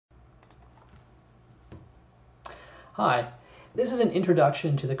Hi, this is an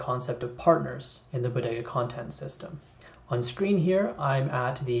introduction to the concept of partners in the Bodega content system. On screen here, I'm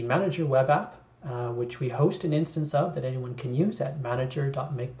at the Manager web app, which we host an instance of that anyone can use at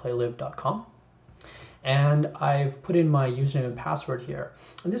manager.makePlayLive.com. And I've put in my username and password here.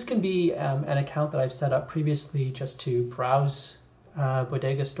 And this can be an account that I've set up previously just to browse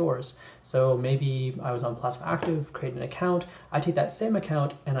Bodega stores. So maybe I was on Plasma Active, create an account. I take that same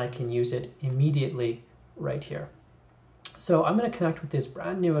account and I can use it immediately right here. So I'm going to connect with this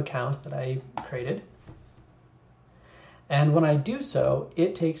brand new account that I created. And when I do so,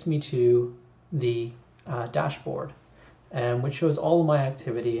 it takes me to the dashboard, which shows all my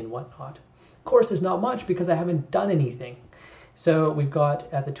activity and whatnot. Of course, there's not much because I haven't done anything. So we've got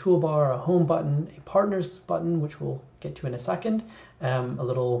at the toolbar a home button, a partners button, which we'll get to in a second, a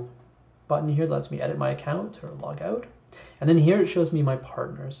little button here that lets me edit my account or log out. And then here it shows me my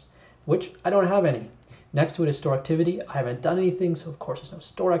partners, which I don't have any. Next to it is store activity. I haven't done anything, so of course there's no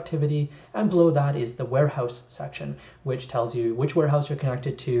store activity. And below that is the warehouse section, which tells you which warehouse you're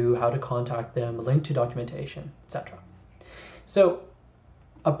connected to, how to contact them, a link to documentation, etc. So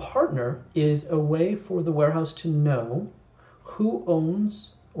a partner is a way for the warehouse to know who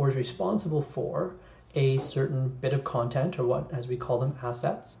owns or is responsible for a certain bit of content, or what, as we call them,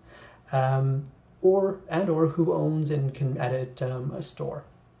 assets, or who owns and can edit a store,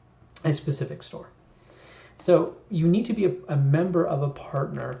 a specific store. So you need to be a member of a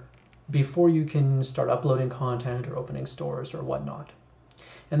partner before you can start uploading content or opening stores or whatnot.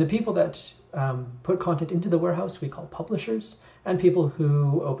 And the people that put content into the warehouse we call publishers, and people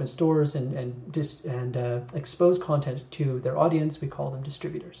who open stores and expose content to their audience we call them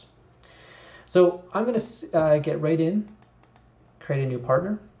distributors. So I'm going to get right in, create a new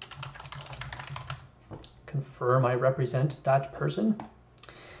partner, confirm I represent that person.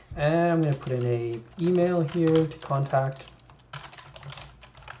 And I'm going to put in an email here to contact.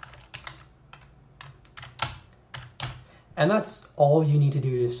 And that's all you need to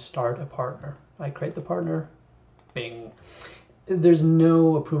do to start a partner. I create the partner, bing. There's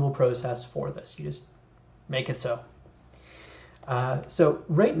no approval process for this. You just make it so. So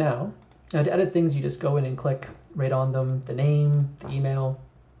right now, to edit things, you just go in and click right on them, the name, the email.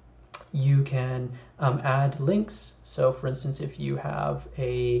 You can add links. So for instance, if you have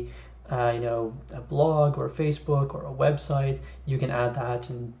a blog or Facebook or a website, you can add that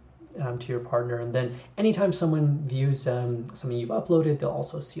to your partner. And then anytime someone views something you've uploaded, they'll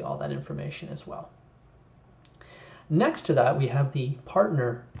also see all that information as well. Next to that, we have the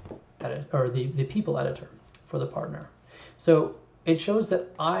partner edit, or the people editor for the partner. So it shows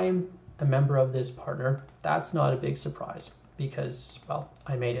that I'm a member of this partner. That's not a big surprise because, well,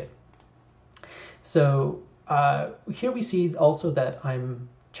 I made it. So here we see also that I'm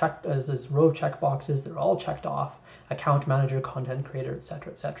checked as this row of checkboxes. They're all checked off: account manager, content creator,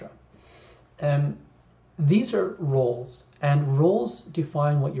 etc., etc. These are roles, and roles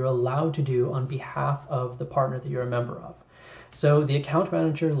define what you're allowed to do on behalf of the partner that you're a member of. So the account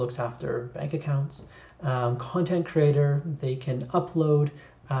manager looks after bank accounts. Content creator, they can upload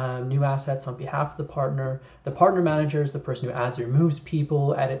new assets on behalf of the partner. The partner manager is the person who adds or removes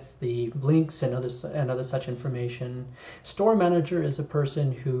people, edits the links and other such information. Store manager is a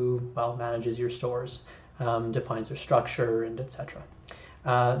person who, well, manages your stores, defines their structure, and etc.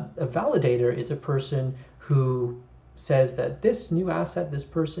 A validator is a person who says that this new asset this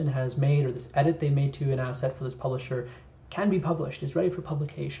person has made, or this edit they made to an asset for this publisher, can be published, is ready for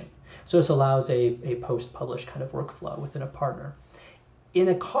publication. So this allows a post-publish kind of workflow within a partner. In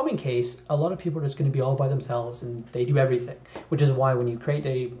a common case, a lot of people are just going to be all by themselves and they do everything, which is why when you create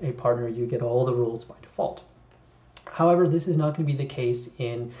a partner, you get all the rules by default. However, this is not going to be the case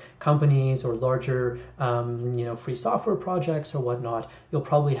in companies or larger free software projects or whatnot. You'll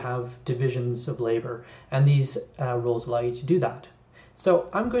probably have divisions of labor, and these rules allow you to do that. So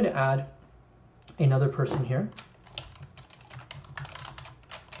I'm going to add another person here.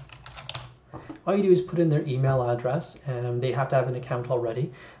 All you do is put in their email address, and they have to have an account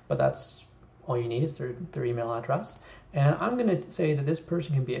already, but that's all you need is their email address. And I'm going to say that this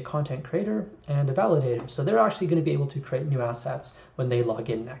person can be a content creator and a validator. So they're actually going to be able to create new assets when they log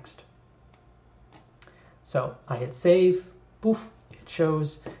in next. So I hit save, poof, it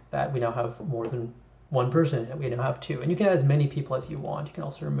shows that we now have more than one person. We now have two. And you can add as many people as you want. You can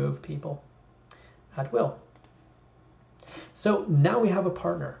also remove people at will. So now we have a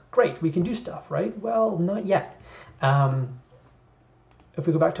partner. Great, we can do stuff, right? Well, not yet. If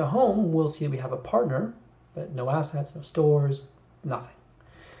we go back to home, we'll see we have a partner, but no assets, no stores, nothing.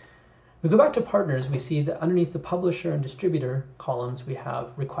 We go back to partners, we see that underneath the publisher and distributor columns, we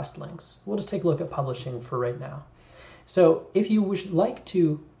have request links. We'll just take a look at publishing for right now. So if you would like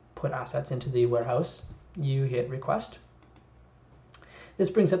to put assets into the warehouse, you hit request. This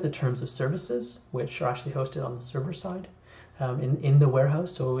brings up the terms of services, which are actually hosted on the server side in the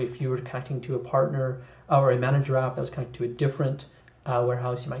warehouse. So if you were connecting to a partner or a manager app that was connected to a different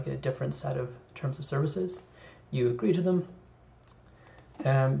warehouse, you might get a different set of terms of services. You agree to them.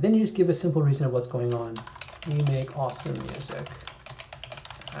 Then you just give a simple reason of what's going on. We make awesome music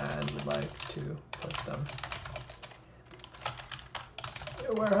and would like to put them in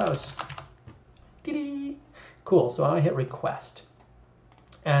your warehouse. Dee-dee. Cool, so I hit request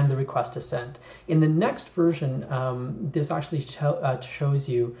and the request is sent. In the next version, this actually shows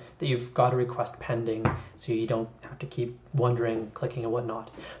you that you've got a request pending, so you don't have to keep wondering, clicking and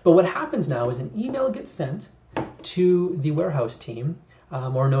whatnot. But what happens now is an email gets sent to the warehouse team,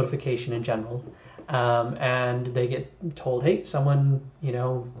 or a notification in general, and they get told, hey, someone,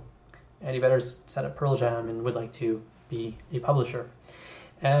 Eddie Vedder's set up Pearl Jam and would like to be a publisher.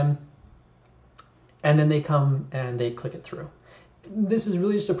 And then they come and they click it through. This is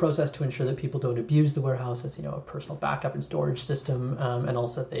really just a process to ensure that people don't abuse the warehouse as a personal backup and storage system, and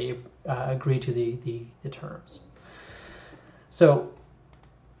also that they agree to the terms. So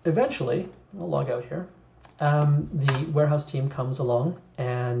eventually, I'll log out here. The warehouse team comes along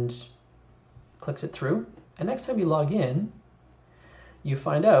and clicks it through. And next time you log in, you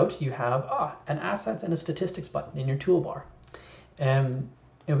find out you have an assets and a statistics button in your toolbar. And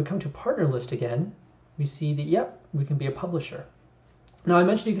we come to partner list again, we see that, yep, we can be a publisher. Now, I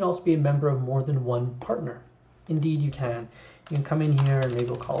mentioned you can also be a member of more than one partner. Indeed, you can. You can come in here and maybe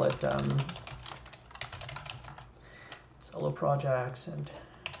we'll call it solo projects and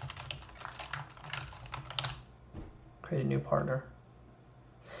create a new partner.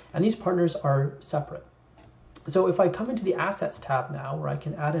 And these partners are separate. So if I come into the assets tab now, where I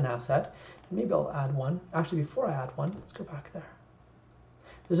can add an asset, maybe I'll add one. Actually, before I add one, let's go back there.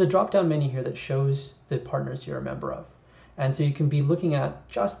 There's a drop-down menu here that shows the partners you're a member of. And so you can be looking at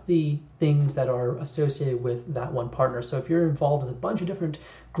just the things that are associated with that one partner. So if you're involved with a bunch of different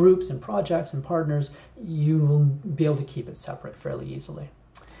groups and projects and partners, you will be able to keep it separate fairly easily.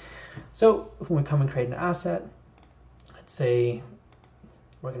 So if we come and create an asset, let's say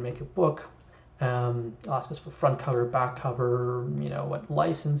we're going to make a book. It'll ask us for front cover, back cover, what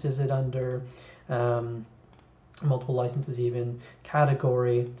license is it under, multiple licenses even,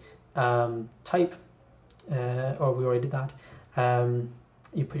 category, type, or we already did that.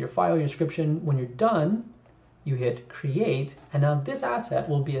 You put your file, your description. When you're done, you hit create, and now this asset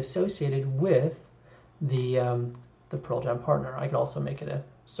will be associated with the Pearl Jam partner. I could also make it a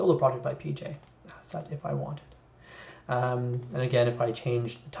solo project by PJ asset if I wanted. And again, if I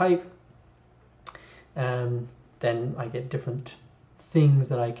change the type, then I get different things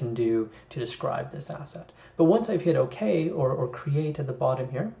that I can do to describe this asset. But once I've hit OK or create at the bottom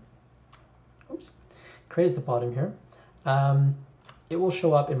here, create at the bottom here, it will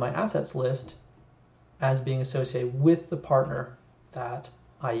show up in my assets list as being associated with the partner that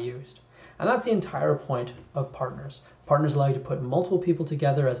I used. And that's the entire point of partners. Partners allow you to put multiple people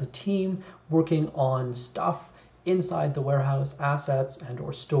together as a team working on stuff inside the warehouse, assets and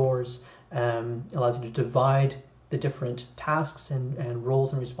or stores. Allows you to divide the different tasks and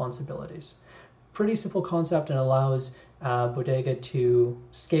roles and responsibilities. Pretty simple concept, and allows Bodega to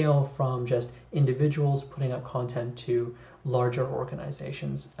scale from just individuals putting up content to larger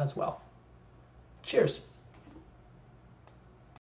organizations as well. Cheers.